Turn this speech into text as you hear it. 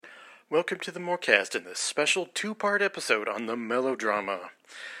Welcome to the Morecast in this special two-part episode on the Melodrama.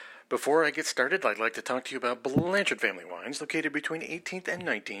 Before I get started, I'd like to talk to you about Blanchard Family Wines, located between 18th and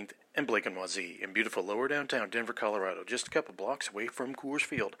 19th and Blake and Wazee in beautiful lower downtown Denver, Colorado, just a couple blocks away from Coors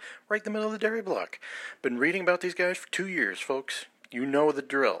Field, right in the middle of the dairy block. Been reading about these guys for 2 years, folks. You know the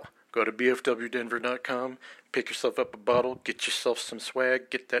drill. Go to bfwdenver.com, pick yourself up a bottle, get yourself some swag,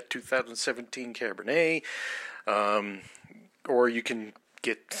 get that 2017 Cabernet, or you can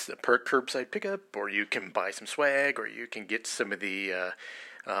get a curbside pickup, or you can buy some swag, or you can get some of the,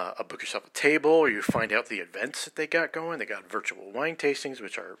 book yourself a table, or you find out the events that they got going. They got virtual wine tastings,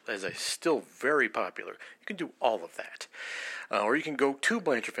 which are, as I still very popular. You can do all of that. Or you can go to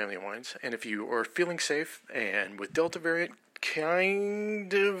Blanchard Family Wines, and if you are feeling safe, and with Delta variant,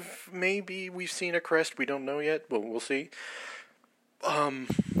 kind of, maybe we've seen a crest, we don't know yet, but we'll see.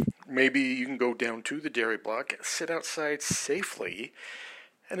 Maybe you can go down to the dairy block, sit outside safely,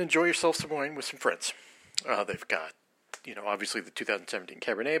 and enjoy yourself some wine with some friends. They've got, obviously the 2017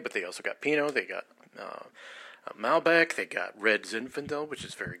 Cabernet, but they also got Pinot, they got Malbec, they got Red Zinfandel, which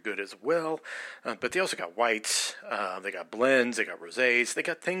is very good as well, but they also got whites, they got blends, they got rosés, they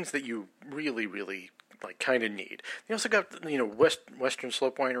got things that you really, really kind of need. They also got, Western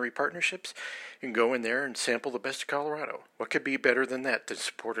Slope Winery partnerships. You can go in there and sample the best of Colorado. What could be better than that to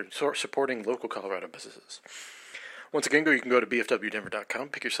supporting local Colorado businesses? Once again, you can go to bfwdenver.com,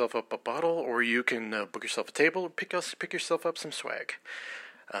 pick yourself up a bottle, or you can book yourself a table, or pick yourself up some swag.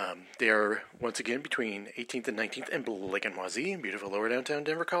 They are, once again, between 18th and 19th and Blake and Wazee in beautiful lower downtown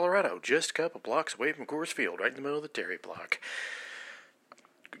Denver, Colorado, just a couple blocks away from Coors Field, right in the middle of the dairy block.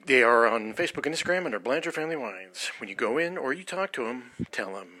 They are on Facebook and Instagram under Blanchard Family Wines. When you go in or you talk to them,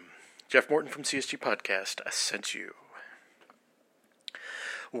 tell them, Jeff Morton from CSG Podcast, I sent you.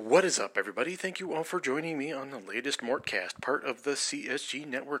 What is up, everybody? Thank you all for joining me on the latest Mortcast, part of the CSG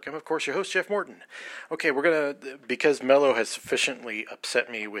network. I'm, of course, your host, Jeff Morton. Okay, because Melo has sufficiently upset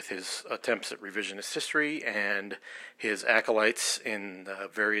me with his attempts at revisionist history and his acolytes in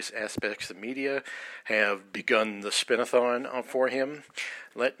various aspects of media have begun the spin-a-thon for him.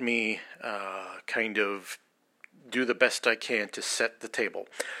 Let me kind of do the best I can to set the table.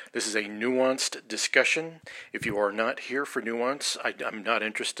 This is a nuanced discussion. If you are not here for nuance, I'm not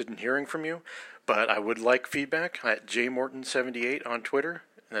interested in hearing from you, but I would like feedback at jmorton78 on Twitter.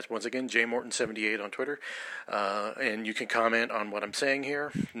 And that's, once again, jmorton78 on Twitter. And you can comment on what I'm saying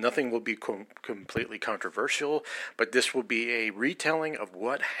here. Nothing will be completely controversial, but this will be a retelling of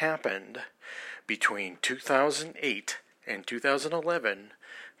what happened between 2008 and 2011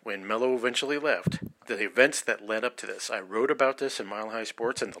 when Melo eventually left, the events that led up to this. I wrote about this in Mile High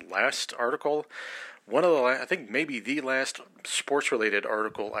Sports in the last article. I think maybe the last sports-related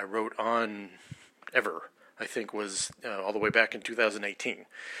article I wrote on ever, I think was all the way back in 2018.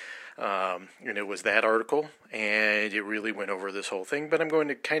 And it was that article, and it really went over this whole thing. But I'm going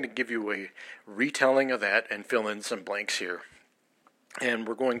to kind of give you a retelling of that and fill in some blanks here. And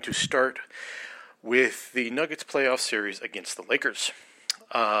we're going to start with the Nuggets playoff series against the Lakers.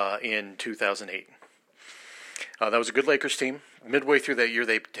 In 2008. That was a good Lakers team. Midway through that year,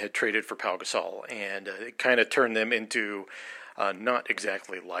 they had traded for Pau Gasol, and it kind of turned them into not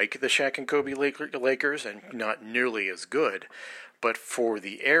exactly like the Shaq and Kobe Lakers, and not nearly as good, but for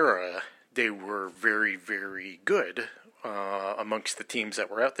the era, they were very, very good amongst the teams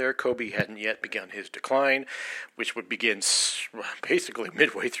that were out there. Kobe hadn't yet begun his decline, which would begin basically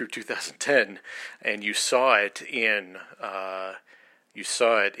midway through 2010, and you saw it in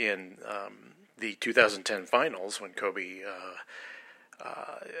the 2010 finals when Kobe,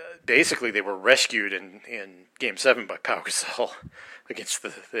 basically they were rescued in Game 7 by Pau Gasol against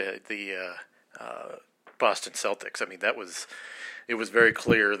the Boston Celtics. I mean, it was very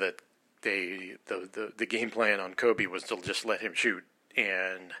clear that the game plan on Kobe was to just let him shoot,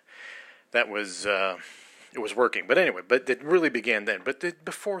 and that was it was working. But anyway, it really began then. But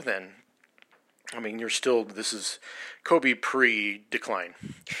before then, I mean, this is Kobe pre-decline.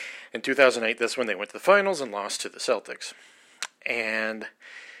 In 2008, that's when they went to the finals and lost to the Celtics. And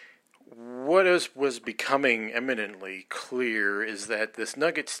what was becoming eminently clear is that this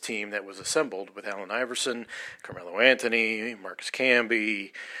Nuggets team that was assembled with Allen Iverson, Carmelo Anthony, Marcus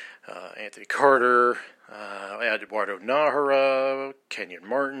Camby, Anthony Carter, Eduardo Nájera, Kenyon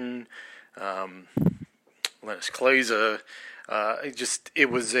Martin, Lennis Kleiza. It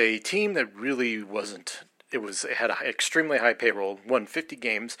was a team that really wasn't. It had an extremely high payroll, won 50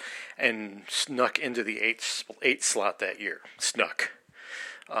 games, and snuck into the eighth slot that year. Snuck.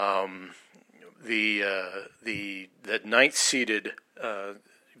 The ninth seeded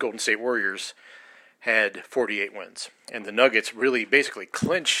Golden State Warriors had 48 wins, and the Nuggets really basically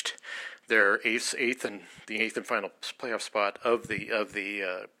clinched their eighth and final playoff spot of the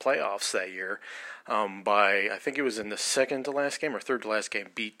playoffs that year by, I think it was in the second to last game or third to last game,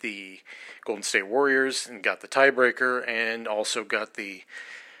 beat the Golden State Warriors and got the tiebreaker, and also got the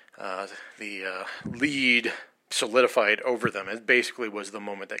lead solidified over them. It basically was the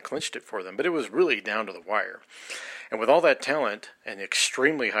moment that clinched it for them, but it was really down to the wire. And with all that talent and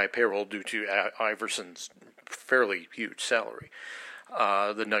extremely high payroll due to Iverson's fairly huge salary,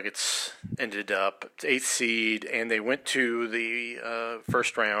 the Nuggets ended up 8th seed, and they went to the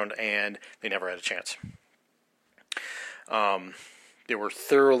first round, and they never had a chance. They were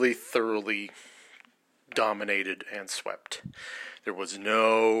thoroughly dominated and swept. There was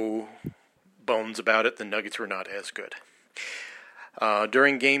no bones about it. The Nuggets were not as good.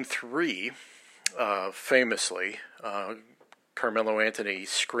 During Game 3, famously, Carmelo Anthony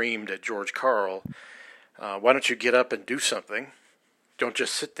screamed at George Karl, "Why don't you get up and do something? Don't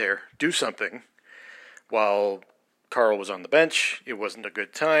just sit there. Do something." While Karl was on the bench, it wasn't a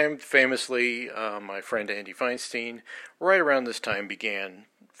good time. Famously, my friend Andy Feinstein, right around this time, began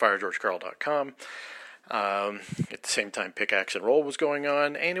FireGeorgeKarl.com. At the same time, Pickaxe and Roll was going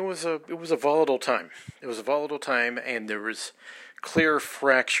on, and it was a volatile time. It was a volatile time, and there was clear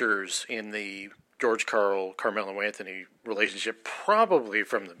fractures in the George Karl Carmelo Anthony relationship, probably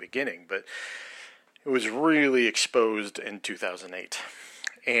from the beginning, but it was really exposed in 2008.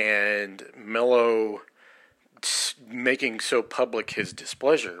 And Melo making so public his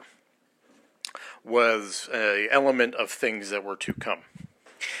displeasure was an element of things that were to come.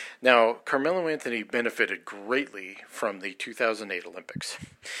 Now, Carmelo Anthony benefited greatly from the 2008 Olympics,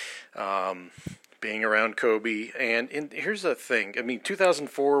 being around Kobe. And here's the thing. I mean,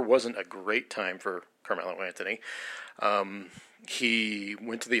 2004 wasn't a great time for Carmelo Anthony. He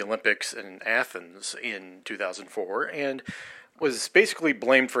went to the Olympics in Athens in 2004 and was basically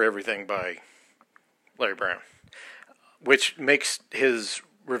blamed for everything by Larry Brown, which makes his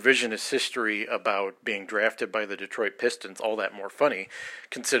revisionist history about being drafted by the Detroit Pistons all that more funny,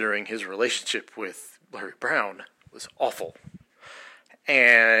 considering his relationship with Larry Brown was awful.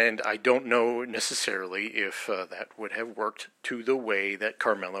 And I don't know necessarily if that would have worked to the way that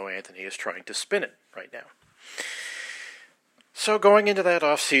Carmelo Anthony is trying to spin it right now. So going into that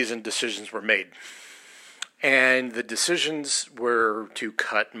offseason, decisions were made. And the decisions were to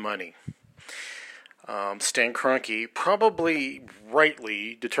cut money. Stan Kroenke probably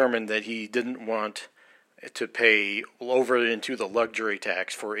rightly determined that he didn't want to pay over into the luxury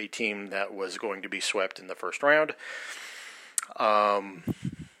tax for a team that was going to be swept in the first round. And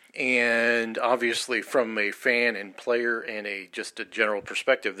obviously, from a fan and player and just a general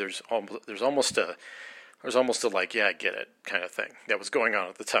perspective, there's almost a like, yeah, I get it kind of thing that was going on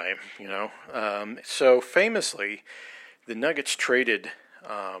at the time, you know. So famously, the Nuggets traded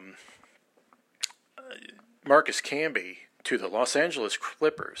Marcus Camby to the Los Angeles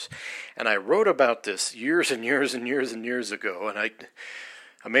Clippers, and I wrote about this years and years ago, and I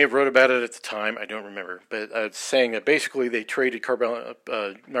may have wrote about it at the time, I don't remember, but I was saying that basically they traded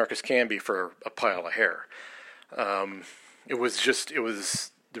Marcus Camby for a pile of hair. There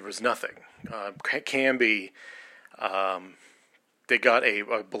was nothing. Camby, they got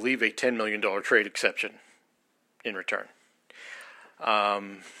I believe a $10 million trade exception in return.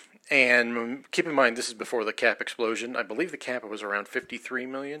 And keep in mind, this is before the cap explosion. I believe the cap was around $53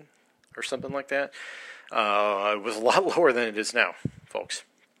 million or something like that. It was a lot lower than it is now, folks.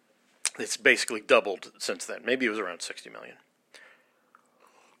 It's basically doubled since then. Maybe it was around $60 million.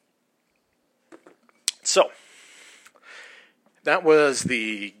 So, that was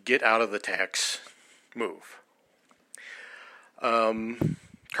the get out of the tax move.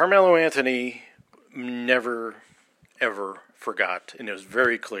 Carmelo Anthony never, ever forgot, and it was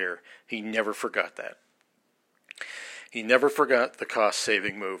very clear, he never forgot that. He never forgot the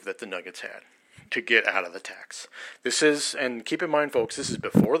cost-saving move that the Nuggets had to get out of the tax. This is, and keep in mind, folks, this is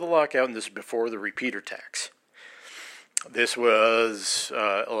before the lockout, and this is before the repeater tax. This was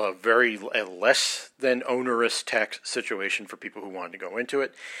a less than onerous tax situation for people who wanted to go into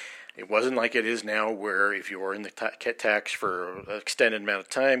it. It wasn't like it is now, where if you are in the tax for an extended amount of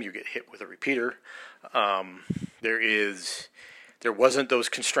time, you get hit with a repeater. There wasn't those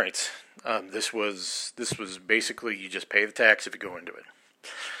constraints. This was basically you just pay the tax if you go into it,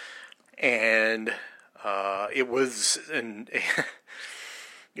 and it was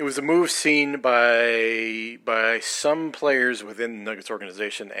it was a move seen by some players within the Nuggets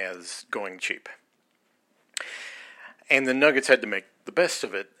organization as going cheap, and the Nuggets had to make the best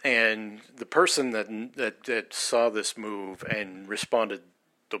of it. And the person that saw this move and responded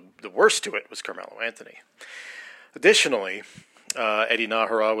the worst to it was Carmelo Anthony. Additionally, Eddie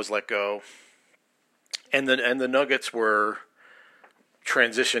Nahara was let go, and the Nuggets were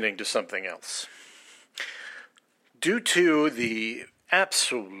transitioning to something else. Due to the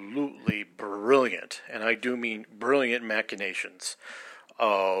absolutely brilliant, and I do mean brilliant, machinations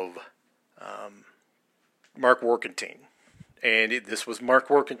of Mark Workentine. And this was Mark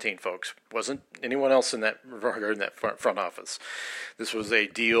Workentine, folks. Wasn't anyone else in that regard in that front office. This was a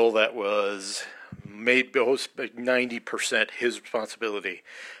deal that was made 90% his responsibility.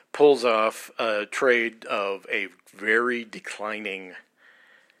 Pulls off a trade of a very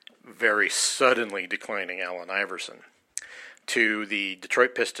suddenly declining Allen Iverson to the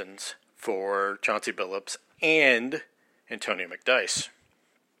Detroit Pistons for Chauncey Billups and Antonio McDyess.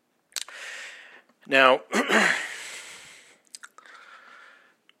 Now,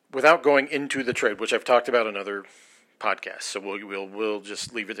 without going into the trade, which I've talked about in other podcasts, so we'll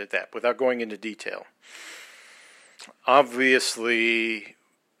just leave it at that. Without going into detail, obviously,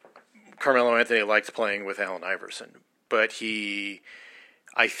 Carmelo Anthony liked playing with Allen Iverson, but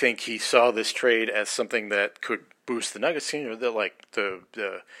I think he saw this trade as something that could boost the Nuggets. You know,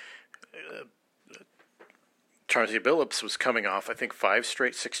 the Chauncey Billups was coming off, I think, 6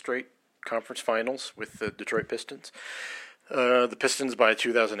 straight conference finals with the Detroit Pistons. The Pistons by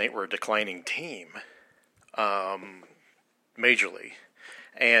 2008 were a declining team, majorly,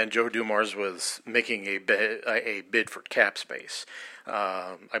 and Joe Dumars was making a bid for cap space.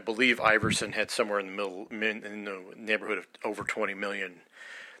 I believe Iverson had somewhere in the neighborhood of over $20 million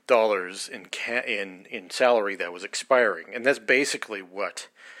in salary that was expiring, and that's basically what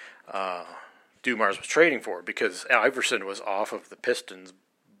Dumars was trading for, because Iverson was off of the Pistons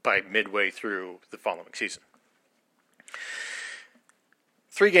by midway through the following season.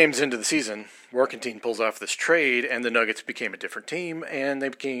 3 games into the season, Workentine pulls off this trade, and the Nuggets became a different team, and they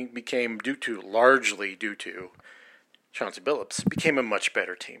became largely due to Chauncey Billups, became a much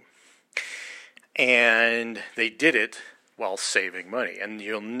better team. And they did it while saving money. And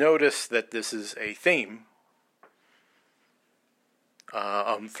you'll notice that this is a theme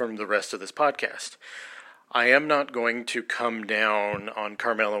from the rest of this podcast. I am not going to come down on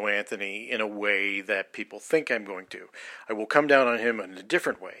Carmelo Anthony in a way that people think I'm going to. I will come down on him in a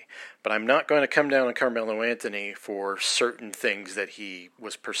different way. But I'm not going to come down on Carmelo Anthony for certain things that he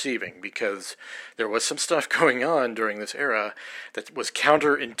was perceiving, because there was some stuff going on during this era that was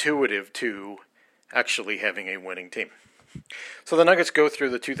counterintuitive to actually having a winning team. So the Nuggets go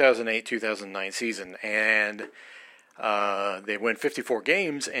through the 2008-2009 season, and they win 54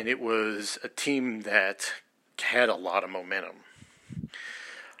 games, and it was a team that had a lot of momentum.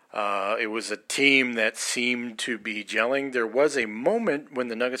 It was a team that seemed to be gelling. There was a moment when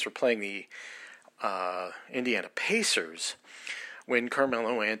the Nuggets were playing the Indiana Pacers when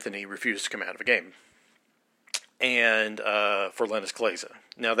Carmelo Anthony refused to come out of a game, and for Lennis Glazer.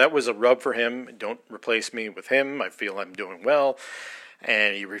 Now, that was a rub for him. Don't replace me with him. I feel I'm doing well.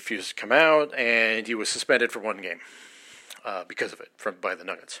 And he refused to come out, and he was suspended for 1 game because of it by the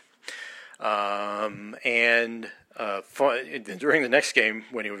Nuggets. During the next game,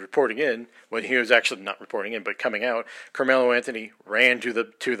 when he was reporting in, when he was actually not reporting in but coming out, Carmelo Anthony ran to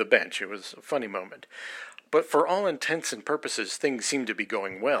the bench. It was a funny moment. But for all intents and purposes, things seemed to be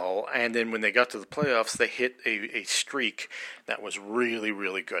going well. And then when they got to the playoffs, they hit a streak that was really,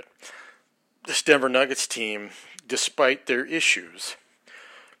 really good. This Denver Nuggets team, despite their issues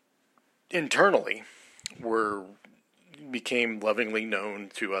internally, became lovingly known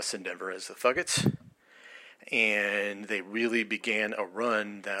to us in Denver as the Thuggets. And they really began a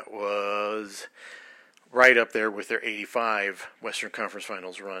run that was right up there with their 85 Western Conference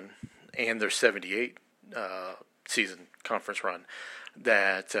Finals run and their 78 season conference run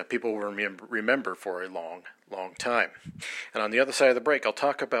that people will remember for a long, long time. And on the other side of the break, I'll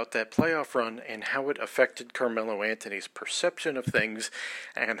talk about that playoff run and how it affected Carmelo Anthony's perception of things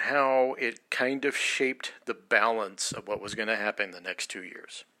and how it kind of shaped the balance of what was going to happen the next 2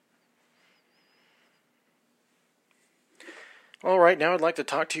 years. All right, now I'd like to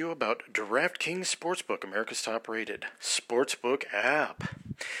talk to you about DraftKings Sportsbook, America's top-rated sportsbook app.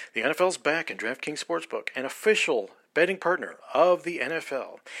 The NFL's back, and DraftKings Sportsbook, an official betting partner of the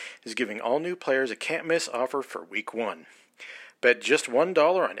NFL, is giving all new players a can't-miss offer for Week 1. Bet just $1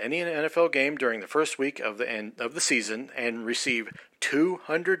 on any NFL game during the first week of the season and receive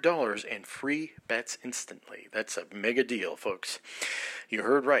 $200 in free bets instantly. That's a mega deal, folks. You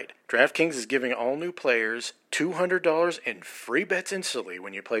heard right. DraftKings is giving all new players $200 in free bets instantly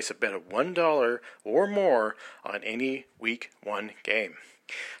when you place a bet of $1 or more on any Week 1 game.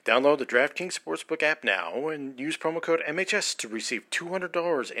 Download the DraftKings Sportsbook app now and use promo code MHS to receive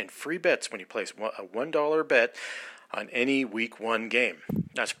 $200 in free bets when you place a $1 bet on any Week 1 game.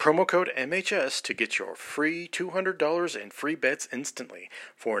 That's promo code MHS to get your free $200 in free bets instantly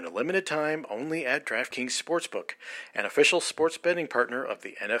for an limited time only at DraftKings Sportsbook, an official sports betting partner of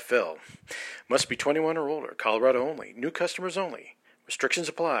the NFL. Must be 21 or older, Colorado only, new customers only. Restrictions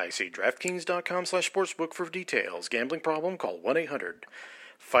apply. See DraftKings.com/sportsbook for details. Gambling problem? Call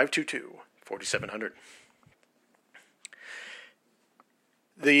 1-800-522-4700.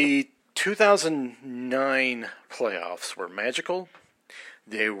 The 2009 playoffs were magical.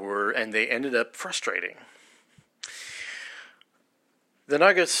 They ended up frustrating. The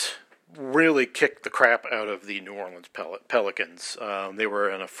Nuggets really kicked the crap out of the New Orleans Pelicans. They were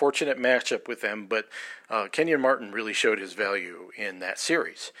in a fortunate matchup with them, but Kenyon Martin really showed his value in that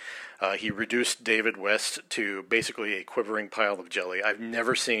series. He reduced David West to basically a quivering pile of jelly. I've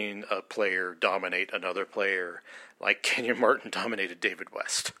never seen a player dominate another player like Kenyon Martin dominated David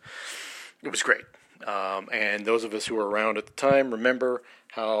West. It was great. And those of us who were around at the time remember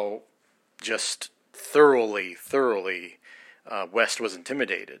how just thoroughly West was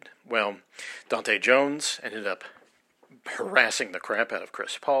intimidated. Well, Dante Jones ended up harassing the crap out of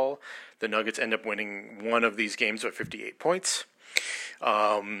Chris Paul. The Nuggets end up winning one of these games by 58 points.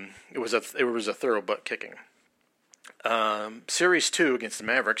 It was a thorough butt kicking. Series 2 against the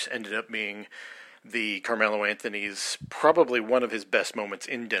Mavericks ended up being the Carmelo Anthony's probably one of his best moments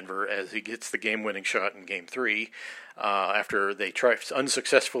in Denver as he gets the game-winning shot in Game 3 after they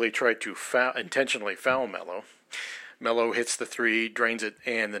unsuccessfully tried to intentionally foul Melo. Melo hits the three, drains it,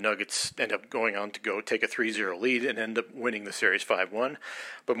 and the Nuggets end up going on to go take a 3-0 lead and end up winning the series 5-1.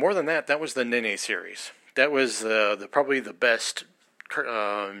 But more than that, that was the Nene series. That was probably the best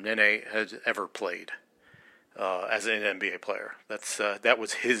Nene has ever played as an NBA player. That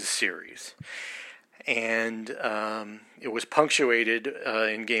was his series. And it was punctuated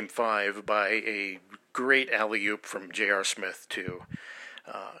in Game 5 by a great alley-oop from J.R. Smith to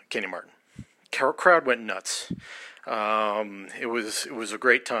Kenny Martin. Crowd went nuts. It was a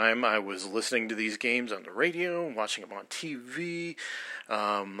great time. I was listening to these games on the radio, watching them on TV.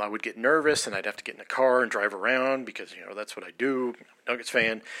 I would get nervous, and I'd have to get in a car and drive around because that's what I do. I'm a Nuggets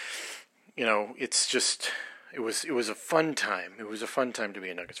fan. It's just it was a fun time. It was a fun time to be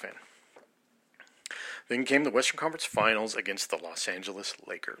a Nuggets fan. Then came the Western Conference Finals against the Los Angeles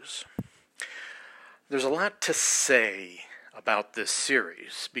Lakers. There's a lot to say about this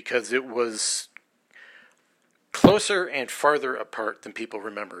series because it was closer and farther apart than people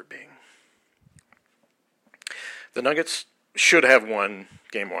remember it being. The Nuggets should have won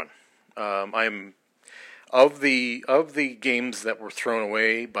Game 1. I'm of the games that were thrown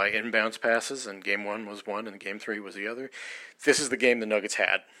away by inbounds passes, and Game 1 was one and Game 3 was the other. This is the game the Nuggets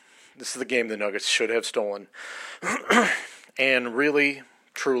had. This is the game the Nuggets should have stolen. And really,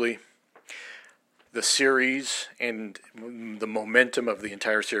 truly, the series and the momentum of the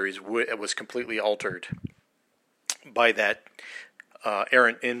entire series was completely altered by that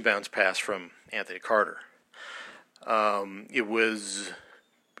errant inbounds pass from Anthony Carter. It was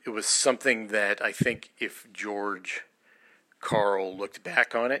something that I think if George Karl looked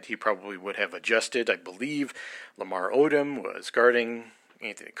back on it, he probably would have adjusted. I believe Lamar Odom was guarding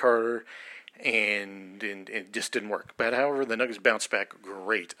Anthony Carter, and it just didn't work. But however, the Nuggets bounced back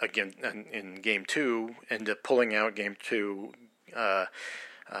great again in Game 2, ended up pulling out Game 2.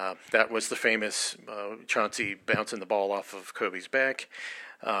 That was the famous Chauncey bouncing the ball off of Kobe's back.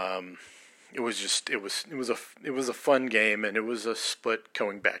 It was a fun game, and it was a split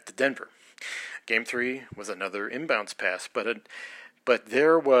going back to Denver. Game 3 was another inbounds pass, but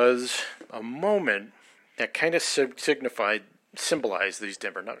there was a moment that kind of symbolized these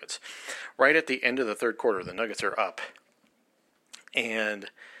Denver Nuggets. Right at the end of the third quarter, the Nuggets are up, and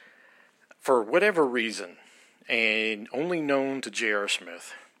for whatever reason, and only known to J.R.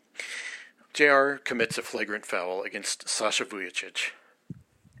 Smith, J.R. commits a flagrant foul against Sasha Vujacic,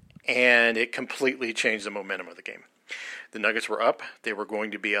 and it completely changed the momentum of the game. The Nuggets were up. They were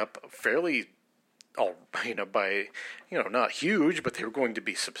going to be up fairly, by not huge, but they were going to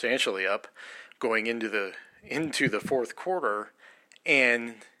be substantially up going into the fourth quarter,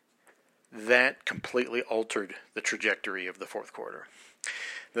 and that completely altered the trajectory of the fourth quarter.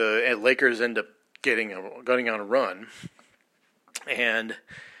 The Lakers end up going on a run, and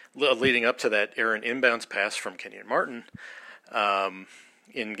leading up to that errant inbounds pass from Kenyon Martin,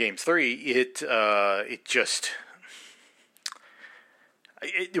 in Game 3, it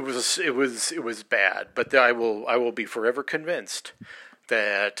was bad. But I will be forever convinced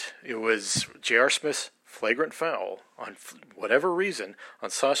that it was J.R. Smith's flagrant foul on whatever reason on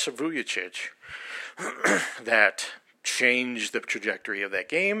Sasha Vujacic that changed the trajectory of that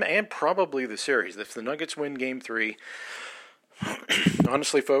game and probably the series. If the Nuggets win Game 3,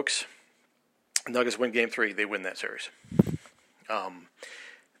 honestly, folks, Nuggets win Game 3, they win that series.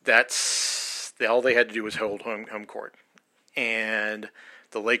 That's all they had to do was hold home court, and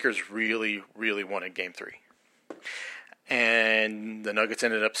the Lakers really, really wanted Game 3. And the Nuggets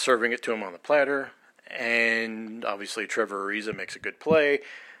ended up serving it to him on the platter, and obviously Trevor Ariza makes a good play,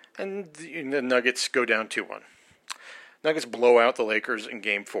 and the Nuggets go down 2-1. Nuggets blow out the Lakers in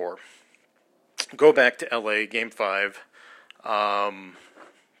Game 4. Go back to LA, Game 5.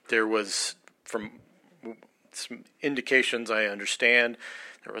 There was, from some indications I understand,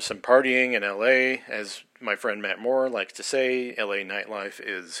 there was some partying in LA, as my friend Matt Moore likes to say. LA nightlife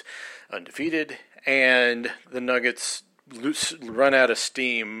is undefeated, and the Nuggets run out of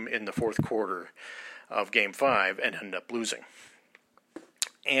steam in the fourth quarter of Game 5 and end up losing.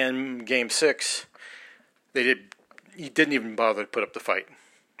 And Game 6, he didn't even bother to put up the fight,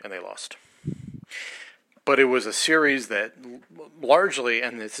 and they lost. But it was a series that largely,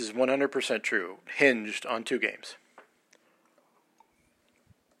 and this is 100% true, hinged on 2 games.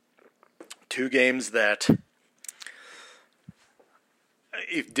 2 games that,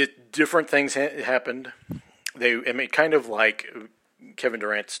 if different things happened, kind of like Kevin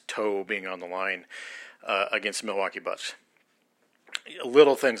Durant's toe being on the line against the Milwaukee Bucks.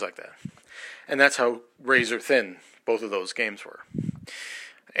 Little things like that. And that's how razor thin both of those games were.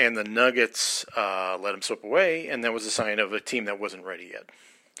 And the Nuggets let them slip away, and that was a sign of a team that wasn't ready yet.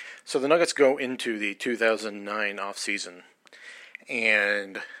 So the Nuggets go into the 2009 offseason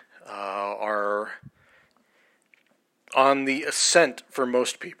and are on the ascent for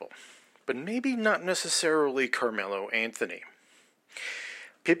most people, but maybe not necessarily Carmelo Anthony.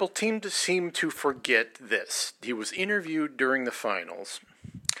 People seem to forget this. He was interviewed during the finals,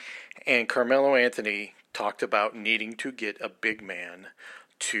 and Carmelo Anthony talked about needing to get a big man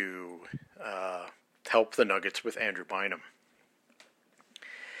to help the Nuggets with Andrew Bynum.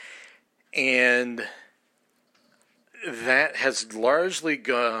 And that has largely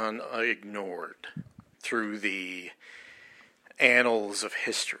gone ignored through the annals of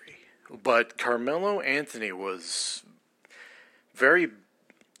history. But Carmelo Anthony was very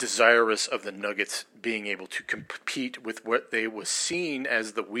desirous of the Nuggets being able to compete with what they was seen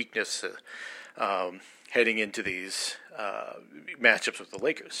as the weakness heading into these matchups with the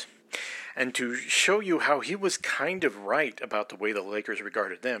Lakers. And to show you how he was kind of right about the way the Lakers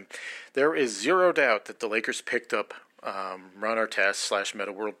regarded them, there is zero doubt that the Lakers picked up Ron Artest /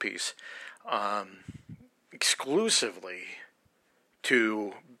 Meta World Peace exclusively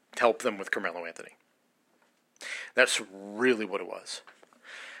to help them with Carmelo Anthony. That's really what it was.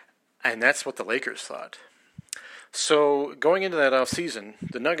 And that's what the Lakers thought. So going into that offseason,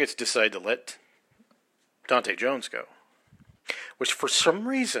 the Nuggets decided to let Dante Jones go, which for some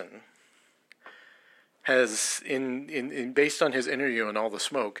reason has, in based on his interview and all the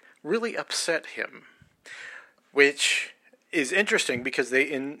smoke, really upset him. Which is interesting because they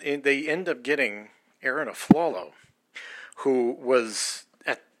end up getting Aaron Aflalo, who was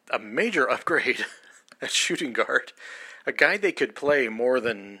at a major upgrade at shooting guard, a guy they could play more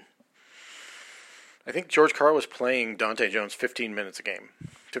than. I think George Karl was playing Dante Jones 16 minutes a game.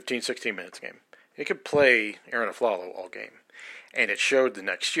 He could play Aaron Aflalo all game, and it showed the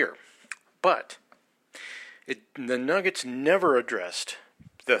next year. But the Nuggets never addressed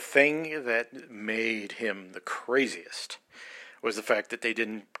the thing that made him the craziest was the fact that they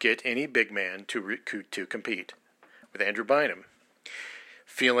didn't get any big man to compete with Andrew Bynum,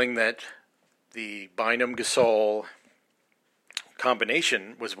 feeling that the Bynum-Gasol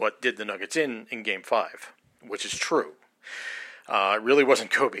combination was what did the Nuggets in Game 5, which is true. It really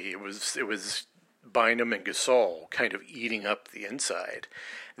wasn't Kobe. It was Bynum and Gasol kind of eating up the inside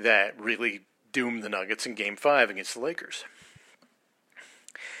that really doomed the Nuggets in Game 5 against the Lakers.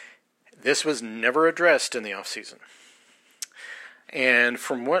 This was never addressed in the offseason. And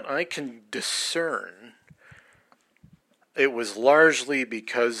from what I can discern, it was largely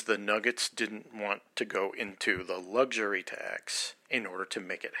because the Nuggets didn't want to go into the luxury tax in order to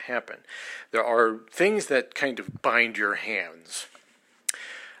make it happen. There are things that kind of bind your hands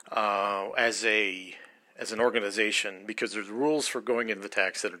as an organization, because there's rules for going into the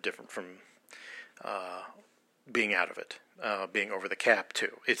tax that are different from being out of it. being over the cap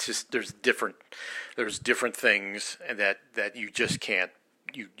too. It's just there's different things that you just can't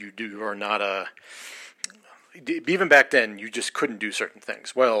you are not a. Even back then, you just couldn't do certain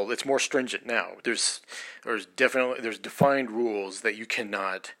things. Well, it's more stringent now. There's defined rules that you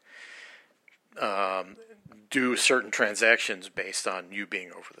cannot do certain transactions based on you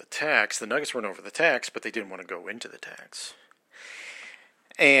being over the tax. The Nuggets weren't over the tax, but they didn't want to go into the tax.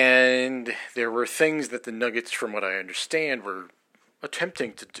 And there were things that the Nuggets, from what I understand, were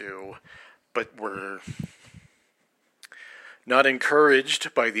attempting to do, but were not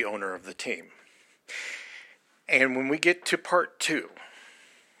encouraged by the owner of the team. And when we get to part 2,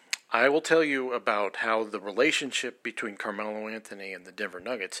 I will tell you about how the relationship between Carmelo Anthony and the Denver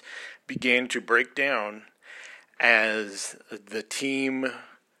Nuggets began to break down as the team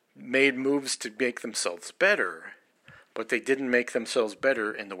made moves to make themselves better, but they didn't make themselves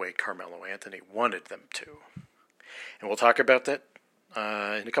better in the way Carmelo Anthony wanted them to. And we'll talk about that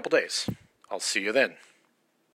in a couple days. I'll see you then.